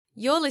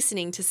You're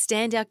listening to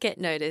Stand Out Get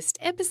Noticed,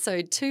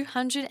 episode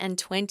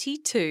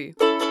 222.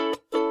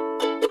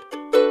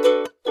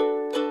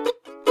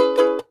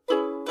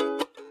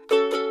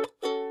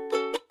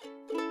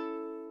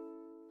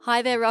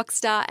 Hi there,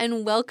 Rockstar,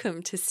 and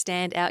welcome to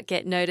Stand Out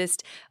Get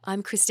Noticed.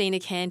 I'm Christina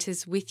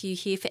Canters with you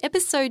here for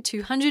episode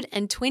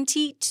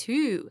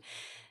 222.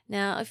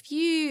 Now, if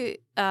you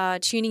are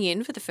tuning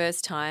in for the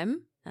first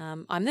time,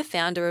 I'm the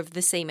founder of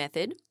The C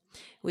Method,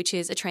 which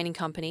is a training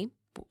company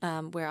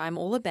where I'm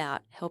all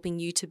about helping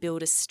you to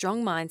build a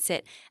strong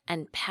mindset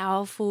and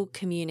powerful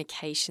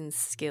communication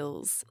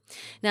skills.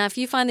 Now, if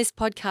you find this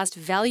podcast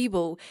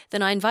valuable,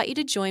 then I invite you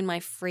to join my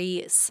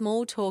free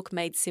Small Talk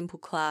Made Simple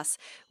class,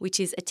 which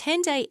is a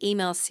 10-day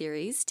email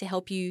series to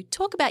help you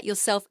talk about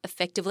yourself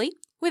effectively,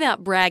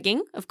 without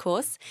bragging, of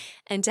course,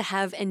 and to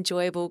have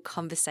enjoyable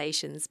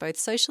conversations, both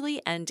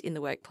socially and in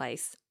the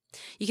workplace.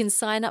 You can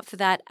sign up for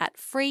that at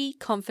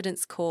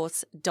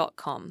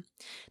freeconfidencecourse.com.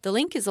 The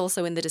link is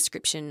also in the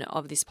description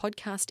of this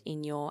podcast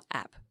in your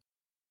app.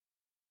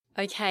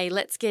 Okay,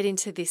 let's get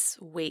into this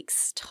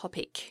week's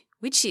topic,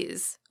 which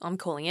is, I'm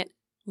calling it,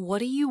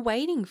 what are you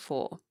waiting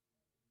for?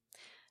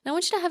 Now, I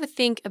want you to have a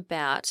think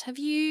about, have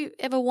you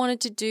ever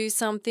wanted to do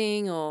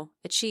something or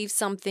achieve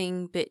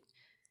something, but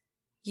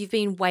you've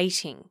been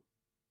waiting?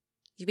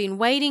 You've been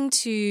waiting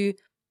to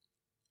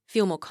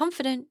feel more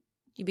confident.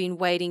 You've been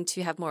waiting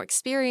to have more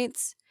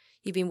experience.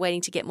 You've been waiting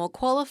to get more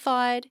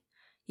qualified.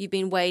 You've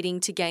been waiting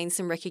to gain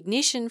some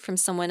recognition from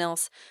someone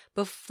else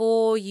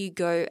before you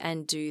go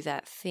and do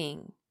that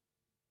thing.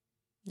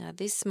 Now,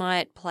 this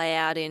might play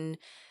out in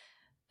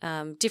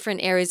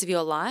different areas of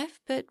your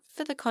life, but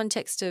for the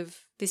context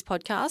of this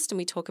podcast, and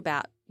we talk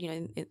about,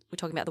 we're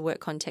talking about the work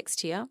context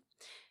here.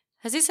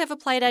 Has this ever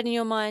played out in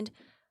your mind?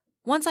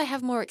 Once I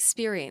have more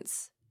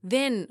experience,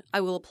 then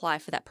I will apply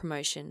for that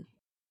promotion.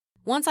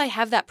 Once I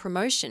have that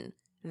promotion,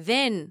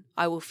 then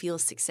I will feel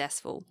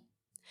successful.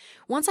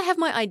 Once I have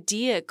my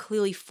idea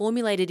clearly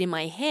formulated in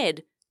my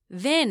head,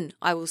 then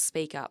I will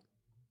speak up.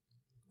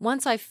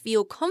 Once I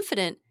feel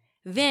confident,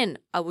 then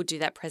I will do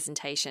that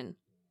presentation.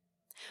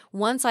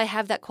 Once I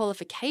have that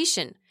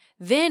qualification,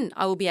 then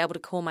I will be able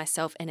to call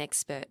myself an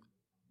expert.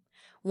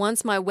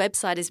 Once my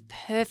website is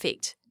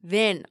perfect,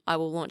 then I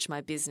will launch my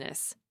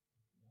business.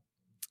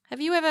 Have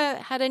you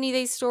ever had any of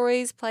these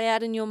stories play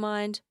out in your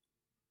mind?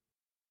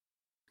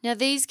 Now,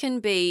 these can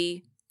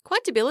be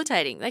quite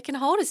debilitating. They can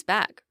hold us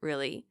back,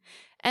 really.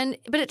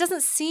 But it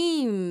doesn't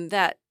seem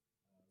that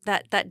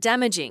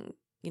damaging,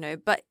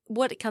 But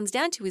what it comes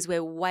down to is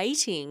we're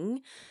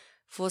waiting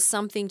for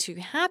something to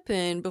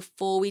happen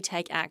before we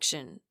take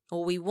action.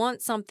 Or we're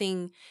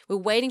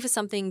waiting for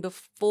something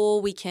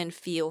before we can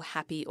feel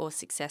happy or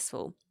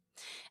successful.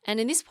 And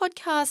in this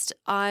podcast,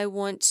 I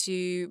want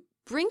to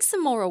bring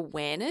some more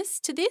awareness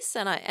to this.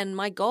 And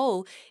my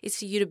goal is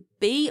for you to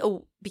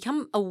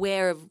become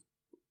aware of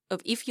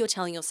if you're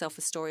telling yourself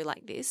a story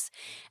like this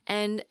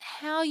and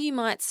how you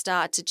might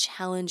start to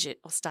challenge it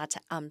or start to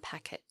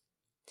unpack it.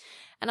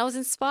 And I was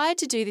inspired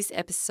to do this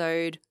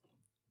episode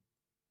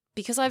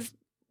because I've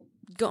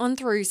gone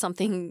through this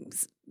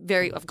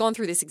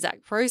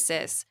exact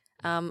process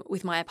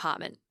with my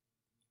apartment.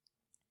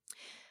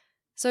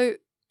 So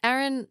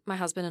Aaron, my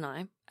husband, and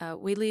I,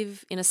 we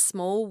live in a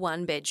small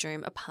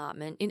one-bedroom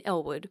apartment in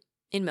Elwood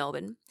in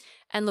Melbourne.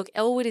 And look,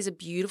 Elwood is a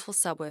beautiful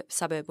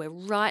suburb. We're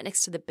right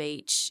next to the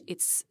beach.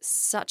 It's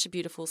such a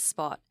beautiful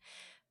spot.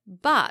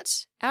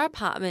 But our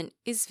apartment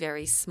is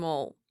very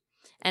small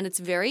and it's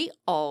very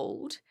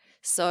old.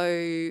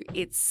 So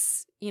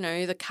it's,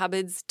 the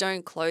cupboards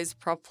don't close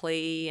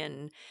properly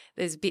and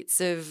there's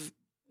bits of,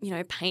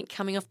 paint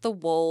coming off the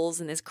walls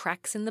and there's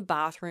cracks in the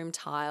bathroom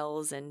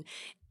tiles and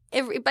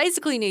it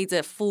basically needs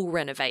a full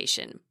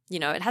renovation.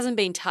 It hasn't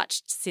been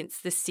touched since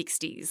the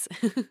 60s.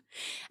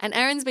 And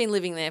Aaron's been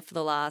living there for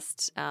the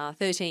last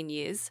 13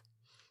 years.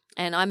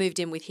 And I moved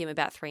in with him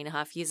about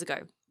 3.5 years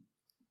ago.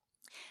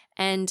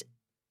 And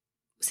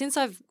since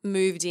I've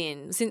moved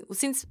in,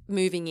 since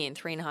moving in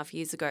 3.5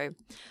 years ago,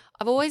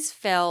 I've always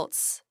been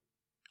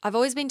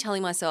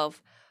telling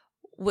myself,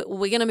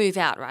 we're going to move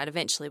out, right?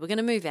 Eventually, we're going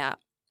to move out.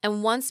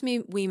 And once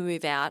we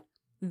move out,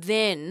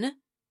 then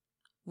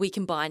we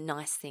can buy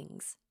nice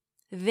things.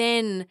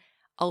 Then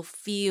I'll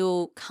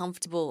feel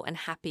comfortable and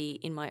happy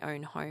in my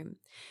own home.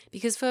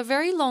 Because for a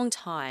very long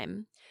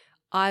time,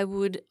 I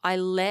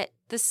let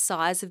the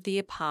size of the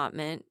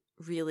apartment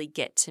really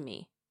get to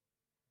me.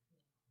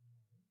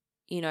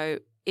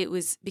 It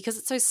was because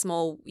it's so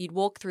small, you'd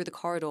walk through the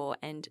corridor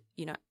and,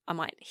 I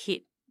might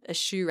hit a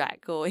shoe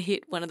rack or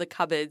hit one of the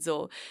cupboards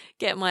or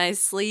get my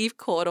sleeve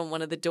caught on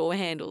one of the door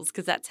handles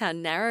because that's how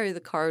narrow the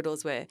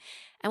corridors were.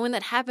 And when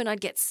that happened, I'd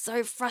get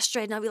so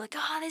frustrated and I'd be like,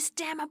 this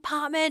damn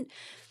apartment.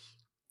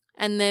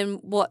 And then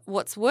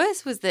what's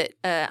worse was that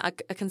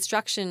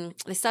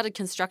they started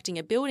constructing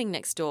a building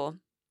next door.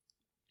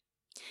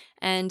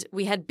 And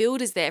we had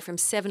builders there from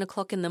 7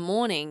 o'clock in the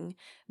morning,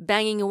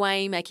 banging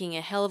away, making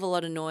a hell of a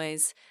lot of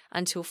noise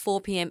until 4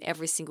 p.m.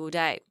 every single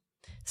day.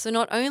 So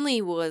not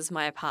only was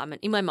my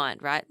apartment, in my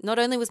mind, right, not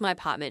only was my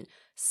apartment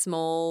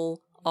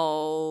small,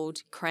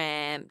 old,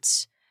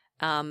 cramped,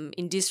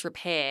 in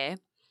disrepair,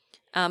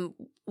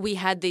 we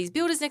had these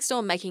builders next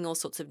door making all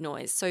sorts of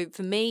noise. So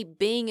for me,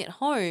 being at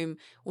home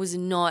was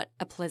not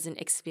a pleasant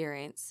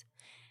experience.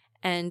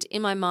 And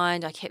in my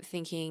mind, I kept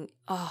thinking,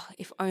 oh,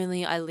 if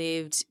only I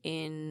lived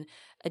in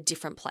a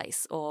different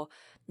place. Or,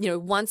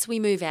 once we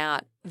move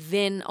out,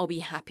 then I'll be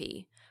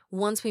happy.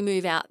 Once we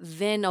move out,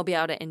 then I'll be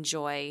able to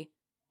enjoy,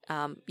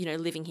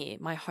 living here,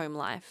 my home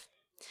life.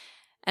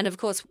 And of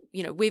course,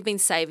 we've been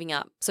saving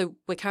up. So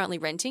we're currently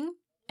renting,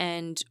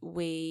 and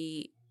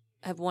we're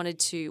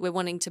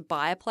wanting to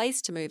buy a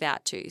place to move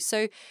out to.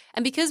 So,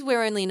 and because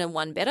we're only in a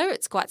one bedder,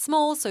 it's quite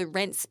small, so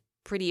rent's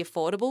pretty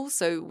affordable.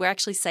 So we're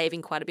actually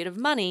saving quite a bit of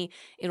money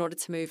in order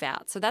to move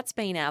out. So that's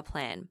been our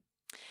plan.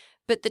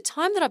 But the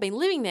time that I've been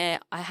living there,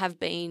 I've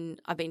been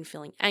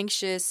feeling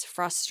anxious,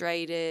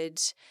 frustrated,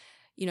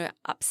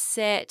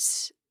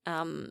 upset,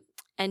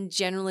 and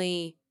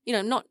generally,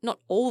 not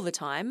all the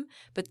time,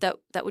 but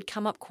that would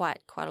come up quite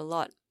a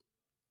lot.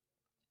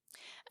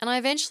 And I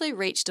eventually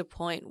reached a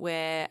point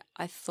where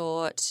I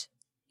thought,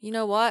 you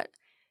know what?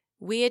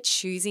 We are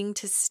choosing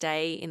to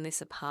stay in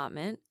this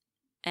apartment.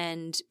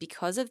 And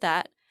because of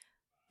that,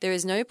 there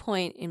is no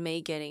point in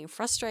me getting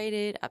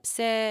frustrated,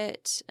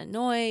 upset,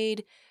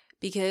 annoyed,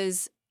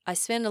 because I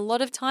spend a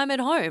lot of time at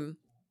home.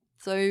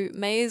 So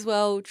may as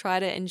well try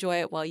to enjoy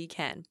it while you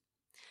can.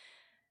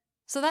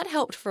 So that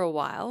helped for a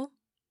while.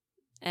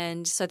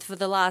 And so for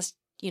the last,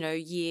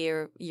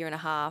 year and a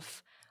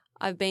half,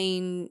 I've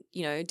been,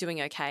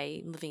 doing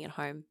okay living at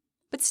home,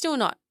 but still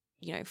not,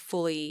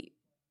 fully,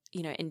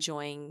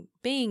 enjoying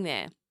being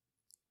there.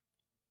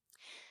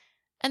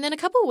 And then a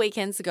couple of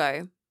weekends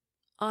ago,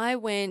 I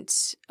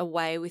went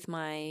away with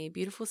my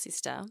beautiful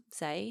sister,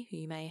 Zay, who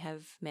you may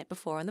have met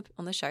before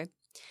on the show.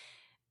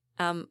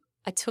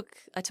 I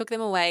took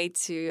them away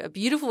to a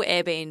beautiful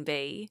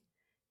Airbnb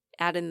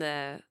out in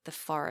the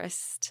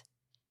forest,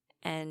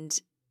 and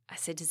I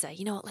said to Zay,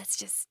 you know what,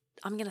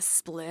 I'm going to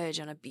splurge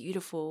on a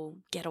beautiful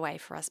getaway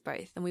for us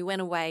both. And we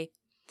went away,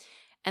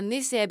 and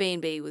this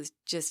Airbnb was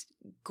just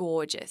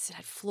gorgeous. It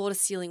had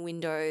floor-to-ceiling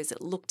windows. It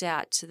looked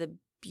out to the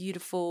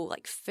beautiful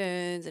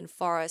ferns and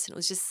forests, and it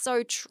was just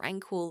so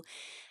tranquil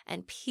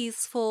and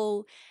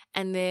peaceful.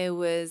 And there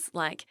was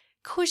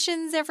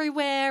cushions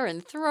everywhere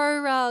and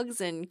throw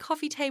rugs and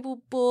coffee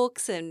table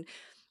books and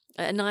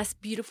a nice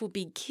beautiful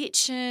big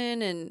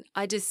kitchen, and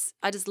I just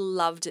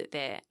loved it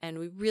there, and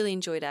we really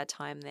enjoyed our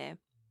time there.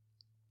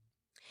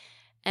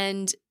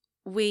 And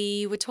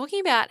we were talking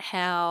about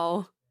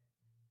how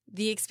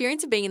the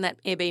experience of being in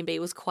that Airbnb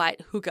was quite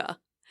hygge.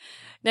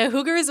 Now,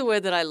 hygge is a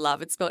word that I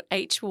love. It's spelled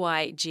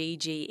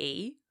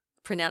Hygge,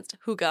 pronounced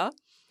hygge,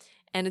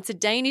 and it's a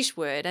Danish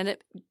word, and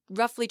it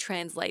roughly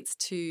translates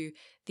to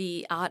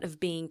the art of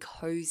being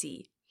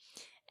cozy.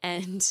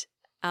 And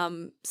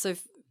so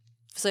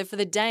for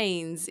the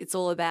Danes, it's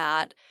all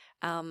about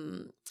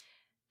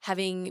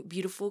having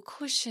beautiful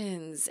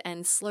cushions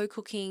and slow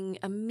cooking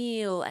a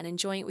meal and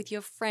enjoying it with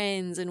your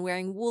friends and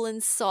wearing woolen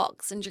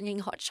socks and drinking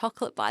hot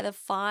chocolate by the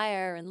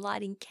fire and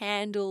lighting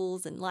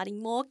candles and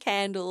lighting more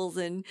candles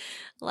and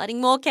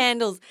lighting more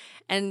candles.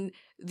 And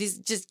this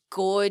just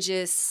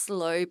gorgeous,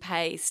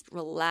 slow-paced,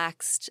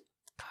 relaxed,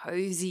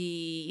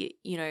 cozy,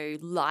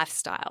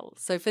 lifestyle.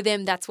 So for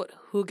them, that's what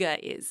hygge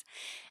is.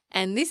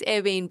 And this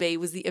Airbnb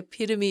was the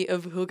epitome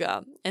of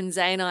hygge. And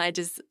Zay and I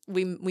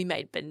we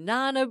made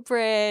banana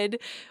bread,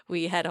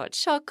 we had hot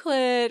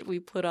chocolate, we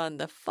put on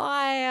the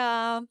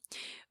fire,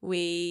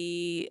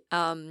 we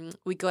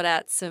got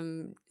out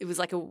it was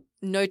like a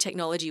no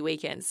technology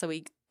weekend. So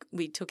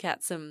we took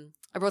out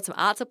I brought some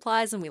art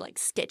supplies, and we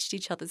sketched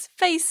each other's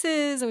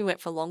faces, and we went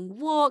for long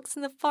walks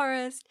in the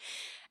forest.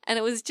 And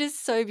it was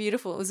just so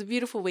beautiful. It was a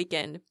beautiful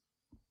weekend.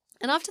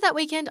 And after that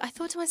weekend, I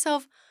thought to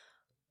myself,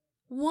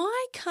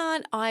 why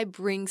can't I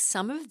bring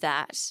some of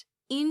that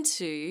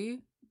into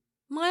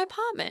my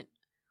apartment?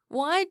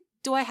 Why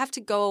do I have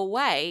to go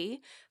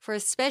away for a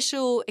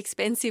special,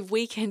 expensive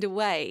weekend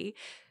away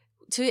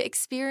to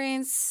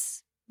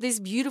experience this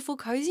beautiful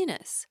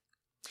coziness?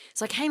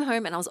 So I came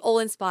home and I was all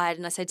inspired,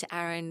 and I said to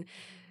Aaron,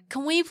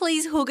 can we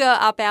please hygge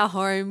up our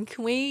home?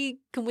 Can we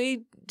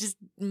just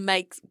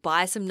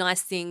buy some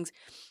nice things?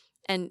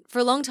 And for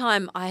a long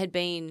time I had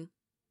been,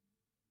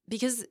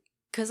 because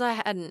I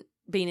hadn't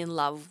been in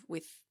love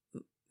with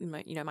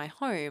my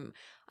home,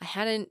 I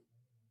hadn't,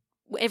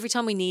 every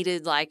time we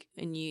needed a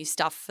new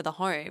stuff for the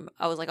home,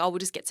 I was we'll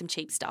just get some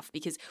cheap stuff,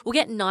 because we'll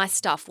get nice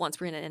stuff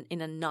once we're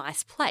in a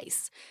nice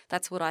place.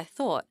 That's what I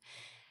thought.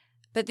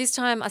 But this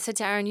time I said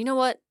to Aaron, you know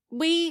what?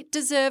 We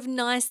deserve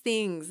nice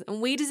things,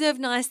 and we deserve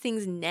nice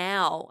things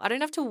now. I don't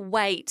have to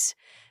wait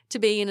to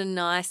be in a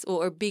nice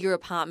or a bigger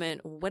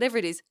apartment or whatever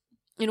it is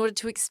in order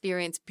to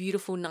experience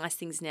beautiful, nice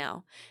things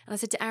now. And I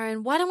said to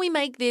Aaron, why don't we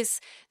make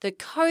this the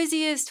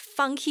coziest,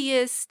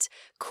 funkiest,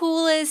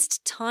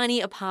 coolest,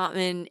 tiny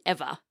apartment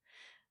ever?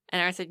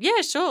 And Aaron said,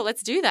 yeah, sure,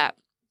 let's do that.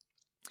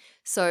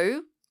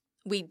 So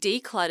we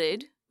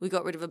decluttered. We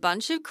got rid of a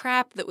bunch of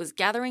crap that was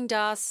gathering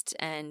dust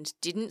and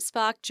didn't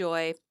spark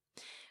joy.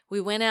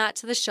 We went out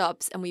to the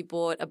shops and we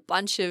bought a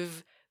bunch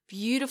of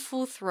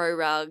beautiful throw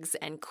rugs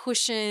and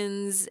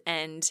cushions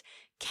and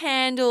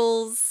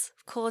candles.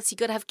 Of course, you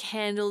got to have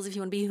candles if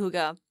you want to be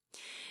hygge.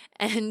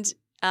 And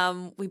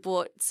we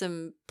bought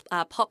some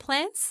pot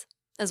plants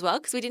as well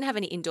because we didn't have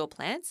any indoor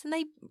plants, and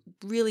they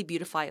really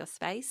beautify your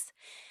space.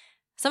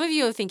 Some of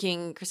you are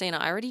thinking, Christina,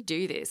 I already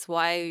do this.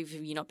 Why have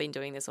you not been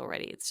doing this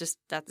already? It's just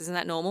that, isn't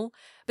that normal?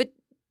 But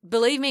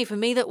believe me, for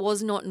me, that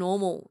was not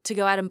normal to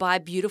go out and buy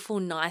beautiful,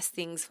 nice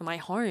things for my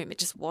home. It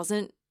just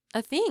wasn't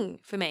a thing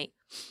for me.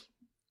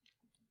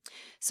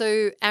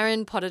 So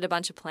Aaron potted a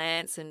bunch of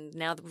plants, and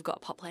now that we've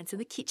got pot plants in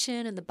the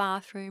kitchen and the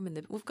bathroom,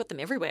 and we've got them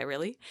everywhere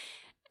really.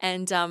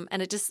 And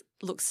it just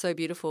looks so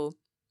beautiful.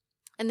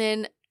 And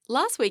then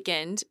last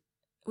weekend,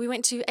 we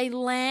went to a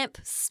lamp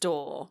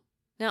store.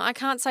 Now, I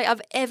can't say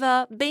I've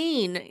ever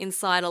been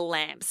inside a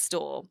lamp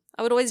store.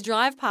 I would always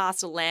drive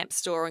past a lamp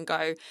store and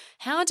go,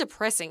 how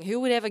depressing. Who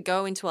would ever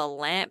go into a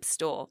lamp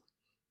store?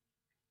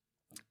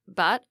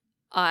 But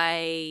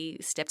I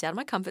stepped out of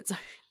my comfort zone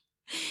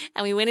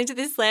and we went into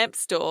this lamp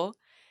store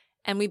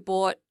and we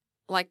bought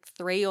like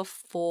 3 or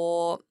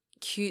 4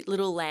 cute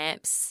little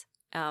lamps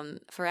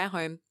for our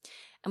home.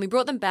 And we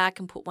brought them back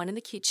and put one in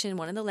the kitchen,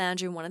 one in the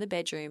lounge room, one in the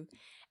bedroom.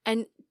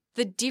 And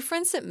the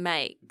difference it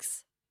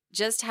makes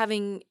just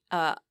having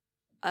a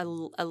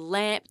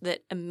lamp that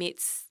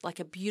emits like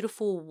a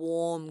beautiful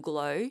warm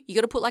glow. You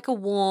got to put like a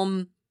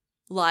warm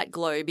light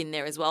globe in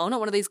there as well, not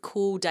one of these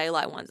cool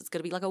daylight ones. It's got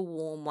to be like a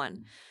warm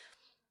one.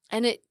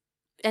 And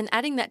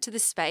adding that to the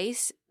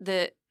space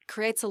that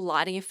creates a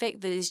lighting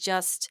effect that is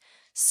just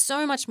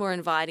so much more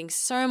inviting,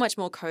 so much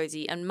more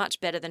cozy, and much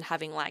better than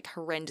having like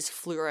horrendous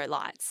fluoro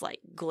lights like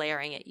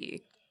glaring at you.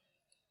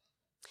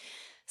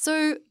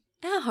 So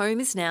our home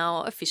is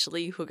now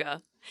officially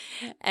hygge.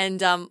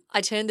 And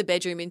I turned the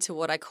bedroom into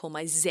what I call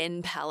my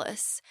Zen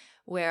palace,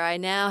 where I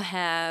now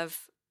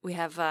we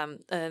have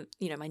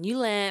my new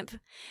lamp,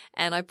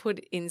 and I put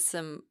in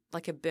some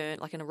like an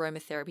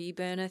aromatherapy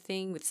burner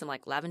thing with some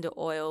like lavender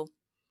oil.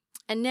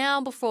 And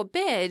now before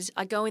bed,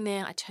 I go in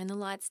there, I turn the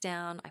lights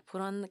down, I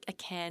put on a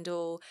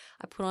candle,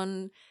 I put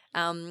on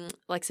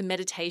like some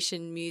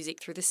meditation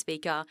music through the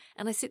speaker,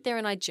 and I sit there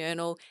and I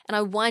journal and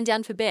I wind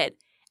down for bed.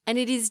 And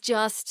it is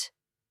just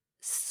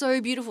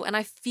so beautiful, and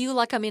I feel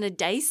like I'm in a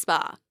day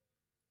spa.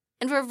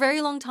 And for a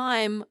very long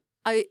time,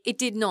 it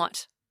did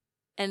not.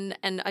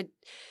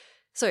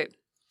 So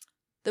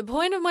the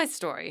point of my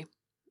story,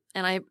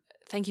 and I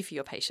thank you for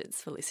your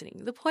patience for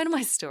listening. The point of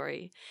my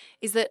story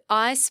is that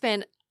I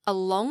spent a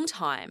long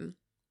time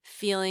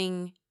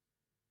feeling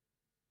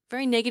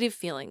very negative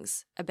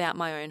feelings about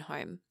my own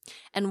home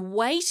and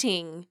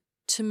waiting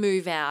to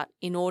move out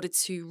in order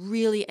to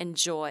really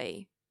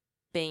enjoy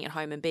being at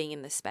home and being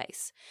in this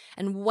space,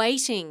 and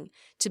waiting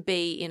to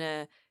be in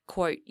a,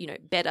 quote,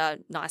 better,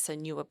 nicer,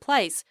 newer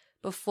place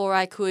before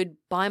I could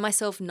buy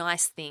myself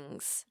nice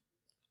things.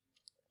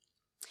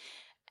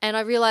 And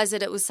I realized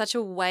that it was such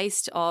a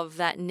waste of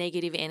that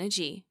negative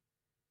energy.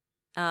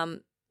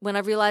 When I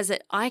realized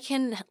that I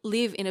can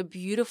live in a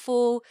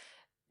beautiful,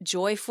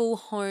 joyful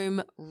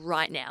home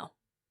right now.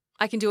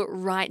 I can do it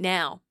right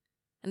now,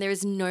 and there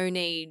is no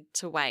need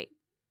to wait.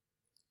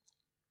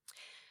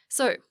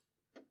 So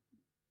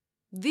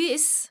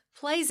this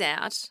plays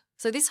out.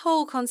 So this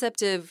whole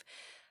concept of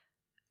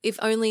if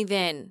only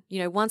then,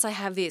 once I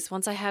have this,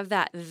 once I have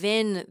that,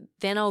 then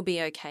I'll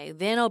be okay.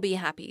 Then I'll be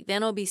happy.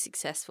 Then I'll be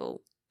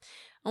successful.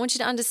 I want you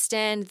to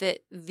understand that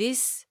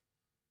this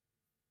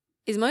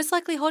is most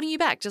likely holding you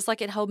back, just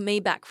like it held me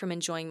back from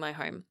enjoying my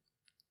home.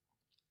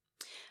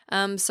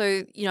 I'll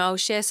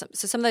share some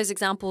of those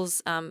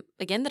examples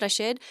again that I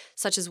shared,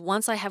 such as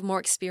once I have more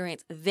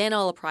experience, then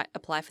I'll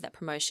apply for that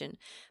promotion.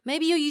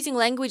 Maybe you're using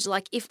language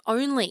like if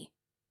only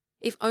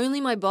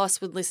my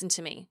boss would listen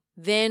to me,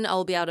 then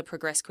I'll be able to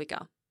progress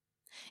quicker.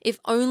 If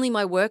only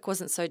my work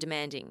wasn't so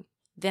demanding,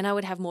 then I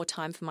would have more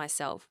time for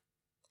myself.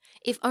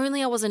 If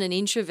only I wasn't an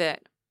introvert,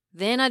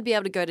 then I'd be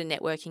able to go to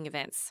networking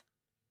events,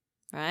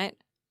 right?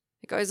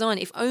 It goes on.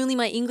 If only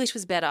my English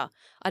was better,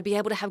 I'd be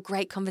able to have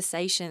great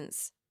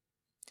conversations.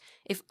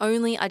 If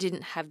only I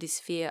didn't have this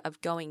fear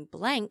of going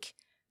blank,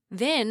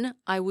 then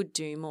I would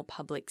do more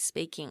public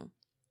speaking.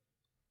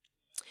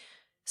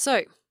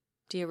 So,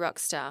 dear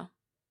rockstar,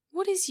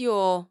 what is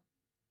your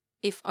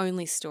if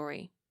only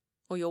story,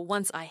 or your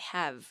once I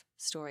have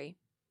story?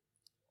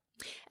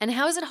 And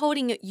how is it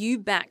holding you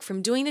back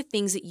from doing the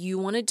things that you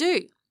want to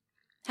do?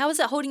 How is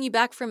it holding you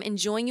back from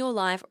enjoying your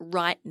life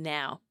right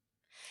now?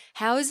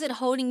 How is it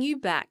holding you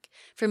back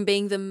from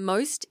being the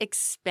most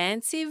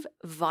expansive,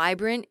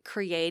 vibrant,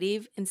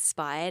 creative,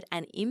 inspired,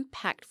 and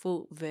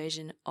impactful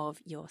version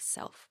of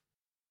yourself?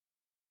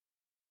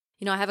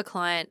 I have a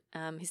client,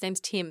 his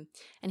name's Tim,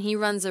 and he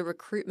runs a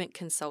recruitment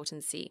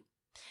consultancy.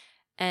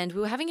 And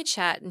we were having a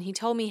chat, and he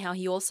told me how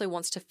he also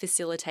wants to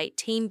facilitate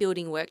team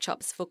building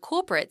workshops for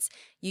corporates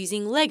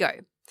using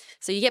Lego.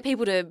 So you get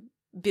people to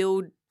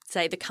build,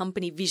 say, the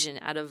company vision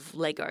out of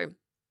Lego.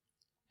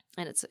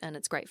 And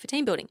it's great for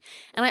team building.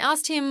 And I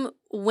asked him,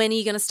 when are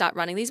you going to start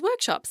running these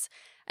workshops?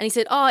 And he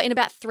said, in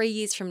about 3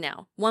 years from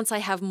now, once I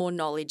have more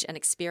knowledge and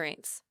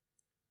experience.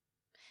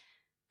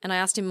 And I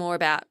asked him more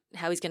about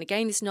how he's going to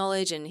gain this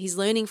knowledge, and he's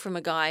learning from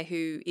a guy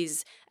who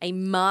is a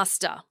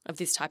master of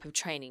this type of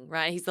training,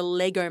 right? He's the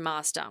Lego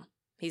master.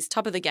 He's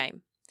top of the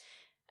game.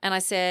 And I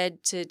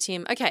said to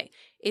Tim, okay,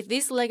 if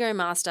this Lego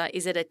master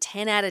is at a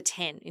 10 out of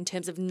 10 in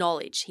terms of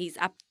knowledge, he's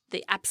at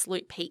the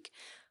absolute peak,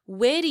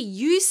 where do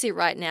you sit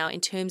right now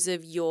in terms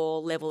of your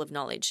level of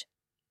knowledge?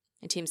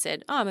 And Tim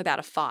said, I'm about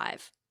a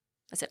 5.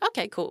 I said,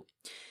 okay, cool.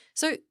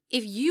 So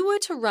if you were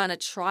to run a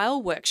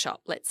trial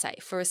workshop, let's say,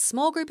 for a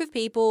small group of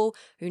people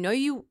who know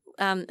you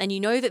and you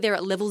know that they're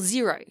at level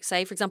 0,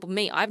 say, for example,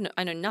 me, I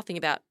know nothing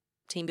about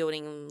team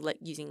building and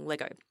using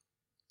Lego.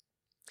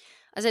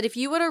 I said, if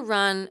you were to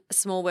run a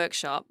small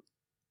workshop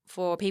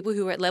for people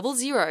who are at level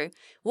 0,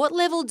 what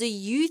level do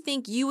you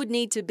think you would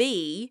need to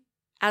be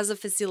as a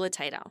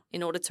facilitator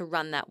in order to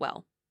run that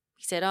well?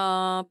 He said,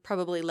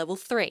 probably level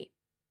 3.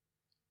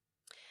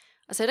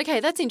 I said, okay,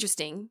 that's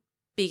interesting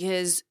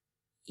because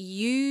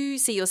you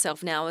see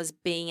yourself now as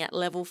being at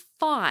level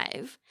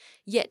 5,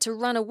 yet to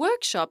run a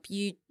workshop,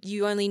 you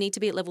only need to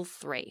be at level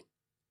 3.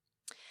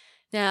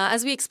 Now,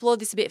 as we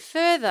explored this a bit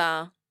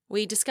further,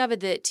 we discovered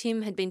that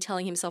Tim had been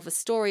telling himself a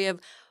story of,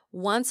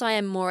 once I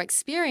am more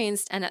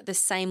experienced and at the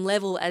same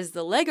level as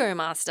the Lego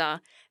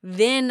master,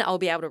 then I'll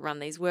be able to run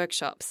these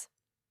workshops.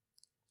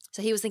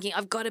 So he was thinking,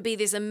 I've got to be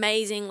this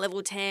amazing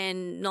level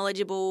 10,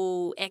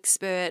 knowledgeable,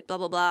 expert, blah,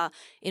 blah, blah,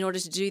 in order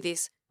to do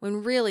this,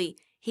 when really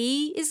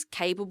he is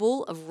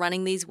capable of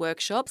running these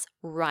workshops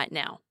right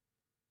now.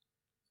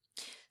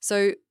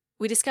 So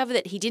we discovered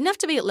that he didn't have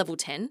to be at level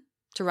 10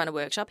 to run a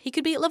workshop. He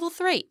could be at level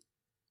 3.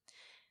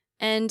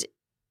 And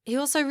he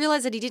also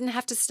realized that he didn't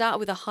have to start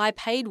with a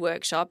high-paid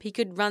workshop. He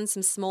could run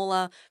some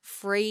smaller,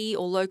 free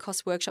or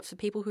low-cost workshops for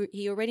people who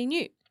he already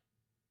knew.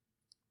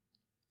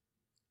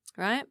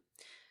 Right?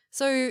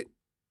 So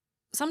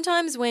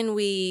sometimes when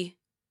we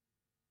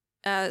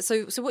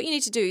so what you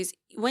need to do is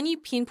when you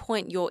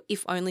pinpoint your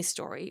if-only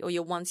story or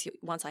your once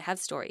I have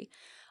story,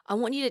 I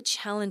want you to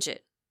challenge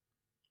it.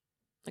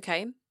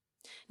 Okay?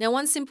 Now,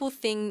 one simple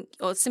thing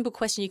or simple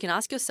question you can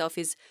ask yourself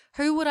is,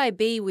 who would I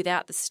be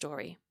without the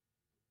story?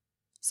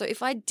 So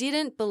if I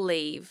didn't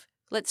believe,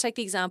 let's take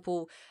the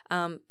example,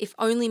 if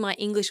only my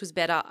English was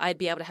better, I'd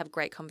be able to have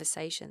great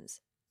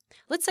conversations.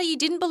 Let's say you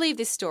didn't believe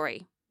this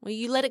story. Well,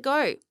 you let it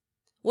go.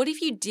 What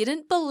if you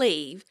didn't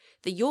believe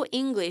that your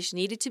English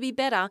needed to be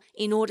better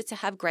in order to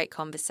have great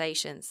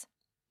conversations?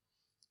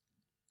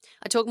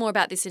 I talk more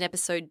about this in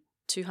episode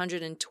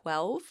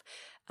 212,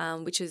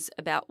 which is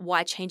about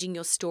why changing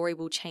your story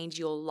will change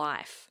your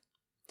life.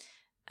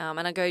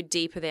 And I go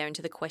deeper there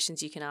into the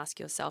questions you can ask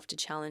yourself to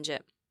challenge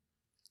it.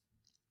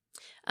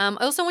 I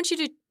also want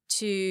you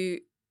to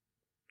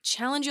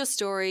challenge your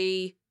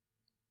story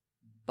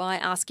by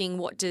asking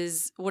what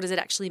does it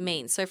actually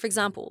mean. So, for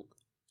example,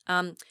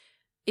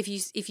 if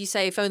you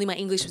say, if only my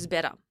English was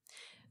better,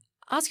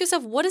 ask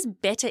yourself, what does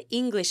better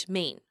English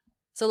mean?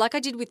 So like I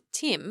did with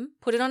Tim,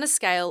 put it on a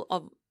scale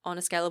of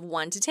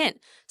 1 to 10.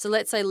 So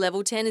let's say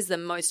level 10 is the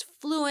most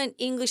fluent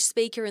English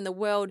speaker in the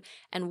world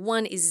and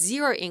 1 is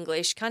 0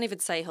 English, can't even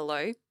say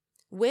hello.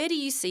 Where do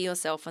you see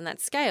yourself on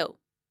that scale?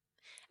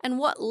 And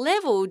what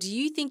level do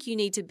you think you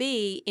need to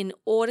be in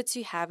order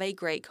to have a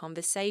great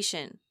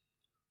conversation?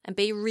 And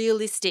be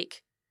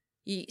realistic.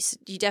 You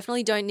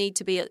definitely don't need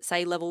to be at,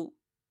 say, level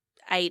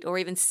 8 or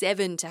even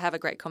 7 to have a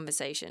great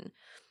conversation.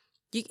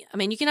 You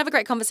can have a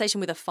great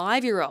conversation with a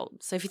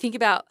 5-year-old. So if you think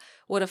about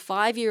what a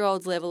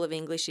 5-year-old's level of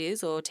English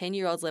is or a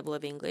 10-year-old's level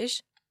of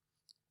English,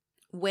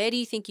 where do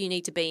you think you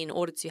need to be in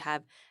order to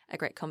have a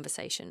great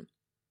conversation?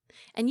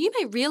 And you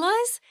may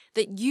realize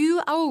that you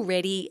are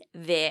already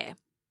there.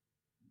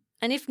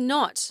 And if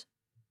not,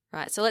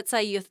 right, so let's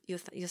say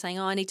you're saying,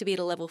 I need to be at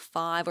a level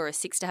 5 or a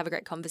 6 to have a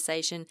great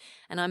conversation,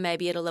 and I may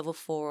be at a level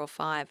 4 or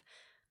 5.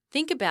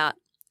 Think about,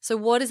 so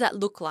what does that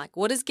look like?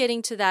 What does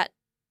getting to that,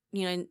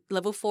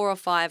 level 4 or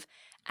 5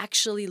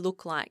 actually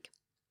look like?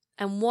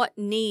 And what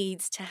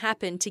needs to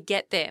happen to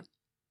get there?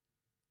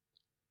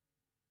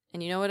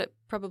 And you know what it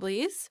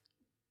probably is?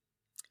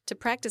 To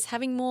practice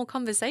having more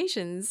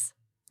conversations,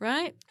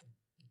 right?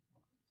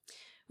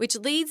 Which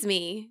leads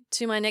me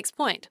to my next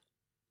point.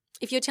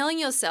 If you're telling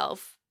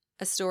yourself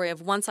a story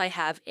of once I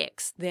have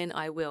X, then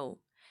I will,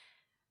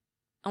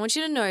 I want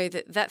you to know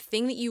that that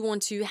thing that you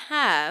want to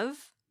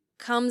have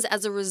comes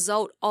as a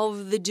result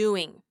of the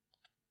doing.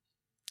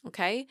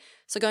 Okay?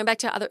 So going back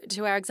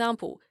to our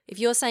example, if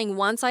you're saying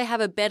once I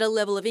have a better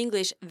level of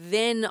English,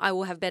 then I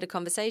will have better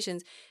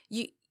conversations,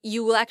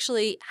 you will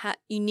actually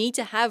you need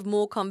to have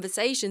more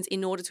conversations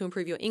in order to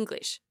improve your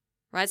English,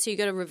 right? So you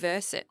got to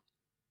reverse it.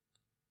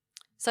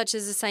 Such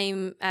as the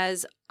same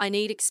as I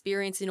need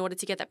experience in order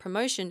to get that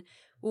promotion.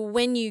 Well,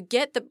 when you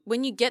get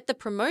the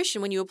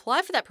promotion, when you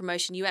apply for that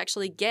promotion, you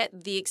actually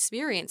get the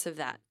experience of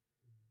that.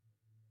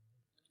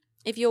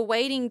 If you're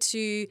waiting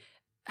to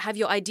have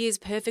your ideas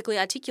perfectly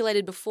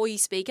articulated before you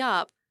speak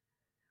up,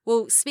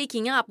 well,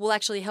 speaking up will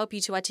actually help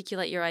you to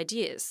articulate your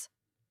ideas.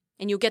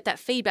 And you'll get that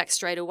feedback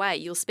straight away.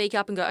 You'll speak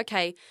up and go,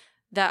 okay,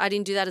 that I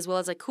didn't do that as well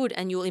as I could,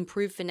 and you'll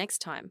improve for next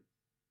time.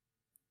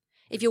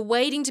 If you're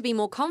waiting to be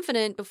more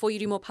confident before you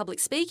do more public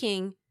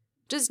speaking,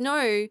 Just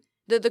know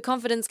that the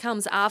confidence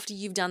comes after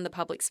you've done the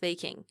public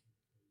speaking.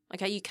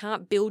 Okay, you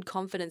can't build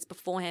confidence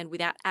beforehand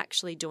without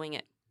actually doing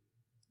it.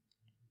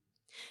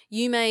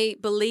 You may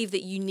believe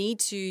that you need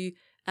to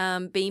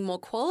be more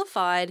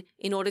qualified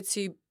in order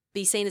to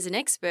be seen as an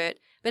expert.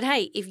 But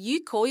hey, if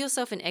you call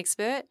yourself an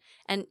expert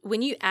and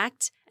when you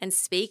act and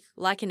speak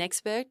like an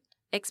expert,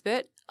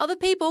 other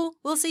people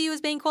will see you as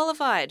being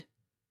qualified.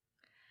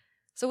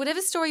 So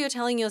whatever story you're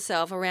telling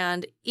yourself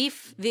around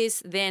if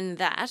this, then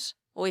that,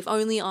 or if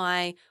only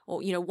I,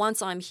 or,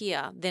 once I'm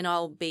here, then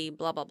I'll be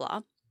blah, blah,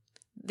 blah,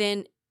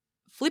 then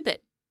flip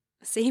it.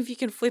 See if you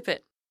can flip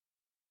it.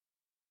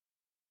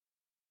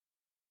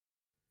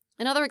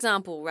 Another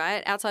example,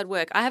 right? Outside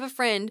work. I have a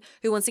friend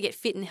who wants to get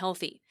fit and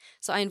healthy.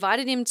 So I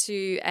invited him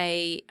to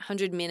a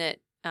 100-minute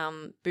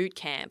boot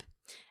camp.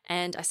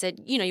 And I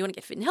said, you want to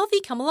get fit and healthy,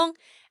 come along.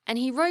 And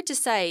he wrote to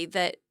say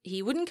that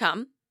he wouldn't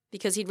come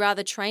because he'd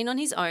rather train on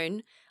his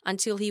own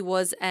until he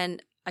was an,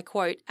 I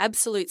quote,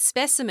 absolute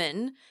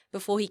specimen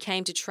before he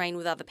came to train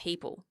with other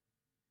people.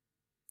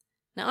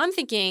 Now I'm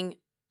thinking,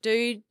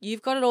 dude,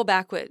 you've got it all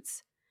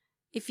backwards.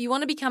 If you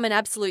want to become an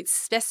absolute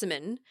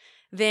specimen,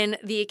 then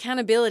the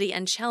accountability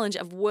and challenge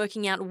of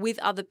working out with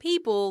other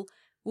people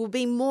will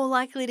be more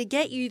likely to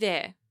get you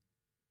there.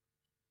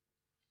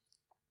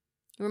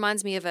 It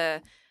reminds me of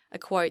a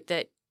quote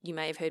that you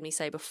may have heard me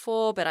say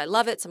before, but I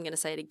love it, so I'm going to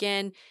say it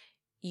again.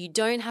 You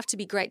don't have to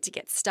be great to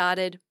get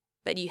started,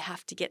 but you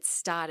have to get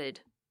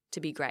started to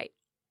be great.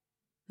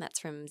 That's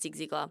from Zig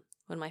Ziglar,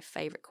 one of my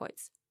favorite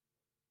quotes.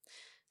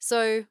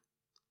 So,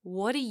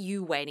 what are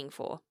you waiting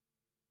for?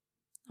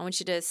 I want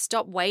you to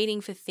stop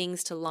waiting for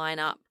things to line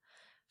up,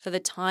 for the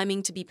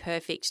timing to be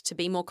perfect, to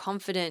be more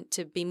confident,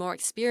 to be more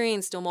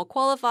experienced or more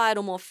qualified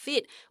or more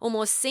fit or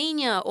more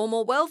senior or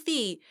more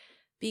wealthy,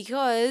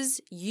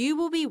 because you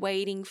will be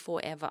waiting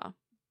forever.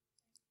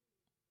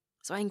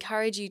 So I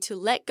encourage you to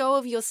let go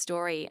of your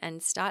story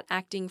and start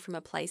acting from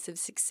a place of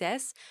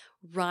success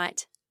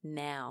right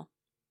now.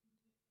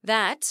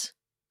 That,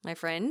 my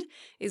friend,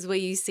 is where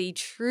you see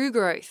true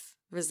growth,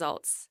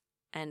 results,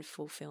 and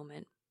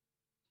fulfillment.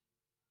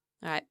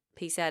 All right,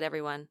 peace out,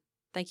 everyone.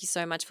 Thank you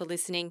so much for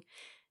listening.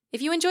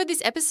 If you enjoyed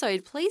this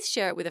episode, please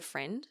share it with a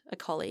friend, a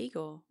colleague,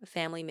 or a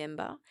family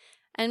member,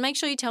 and make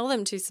sure you tell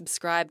them to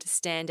subscribe to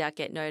Stand Out,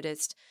 Get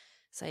Noticed.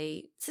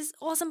 Say, it's this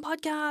awesome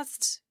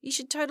podcast. You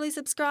should totally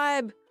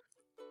subscribe.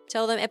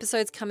 Tell them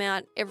episodes come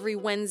out every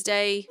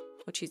Wednesday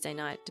or Tuesday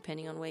night,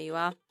 depending on where you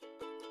are.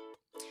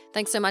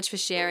 Thanks so much for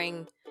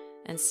sharing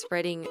and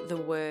spreading the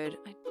word.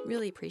 I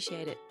really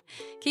appreciate it.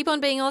 Keep on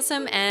being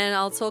awesome, and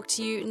I'll talk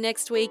to you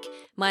next week.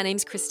 My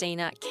name's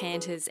Christina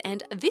Canters,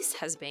 and this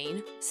has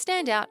been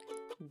Stand Out,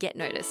 Get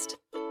Noticed.